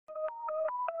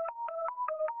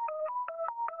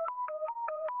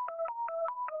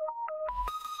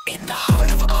In the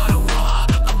heart of Ottawa,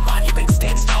 a monument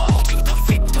stands tall to the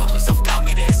victims of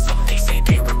communism. They say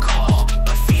they recall,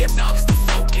 but Vietnam's the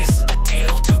focus, a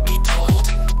tale to be told.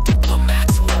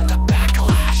 Diplomats learn the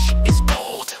backlash is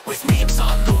bold, with memes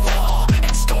on the wall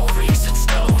and stories in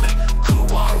stone. Who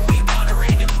are we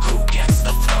honoring? Who gets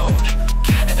the throne?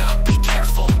 Canada, be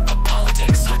careful, the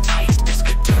politics are tight. This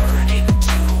could turn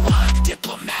into a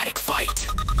diplomatic fight.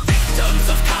 Victims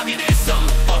of communism,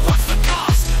 but what's the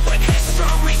cost? When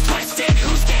history's twisted,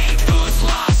 who's gained, who's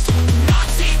lost?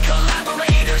 Nazi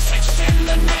collaborators etched in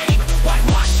the name,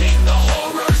 whitewashing the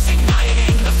horrors,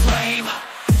 igniting the flame.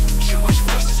 Jewish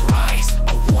voices rise,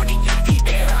 a warning in the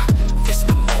air. This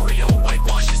memorial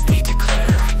whitewashes we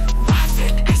declare.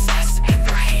 Laughing SS and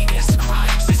their heinous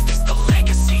crimes. Is this the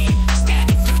legacy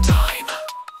standing through time?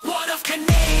 One of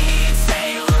Canadian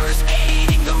sailors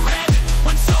aiding the red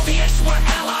when Soviets were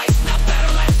allies, not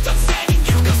better left unsaid. In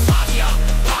Yugoslavia,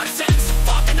 partisans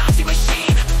fought the Nazi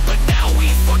machine, but now we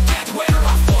forget where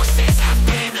our forces have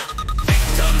been.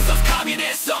 Victims of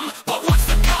communism, but what's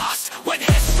the cost? When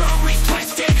history's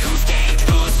twisted, who's gained,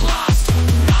 who's lost?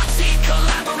 Nazi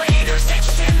collaborators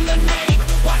etched in the name,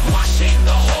 whitewashing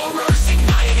the horrors,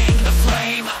 igniting the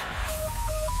flame.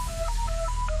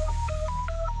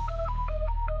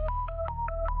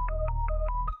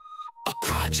 A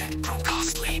project grown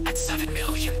costly at 7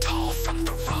 million tall. From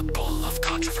the rubble of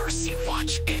controversy,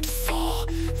 watch it fall.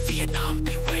 Vietnam,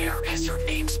 beware as your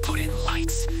name's put in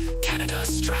lights. Canada's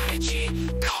strategy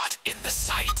caught in the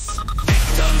sights.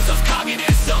 Victims of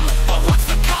communism, but what's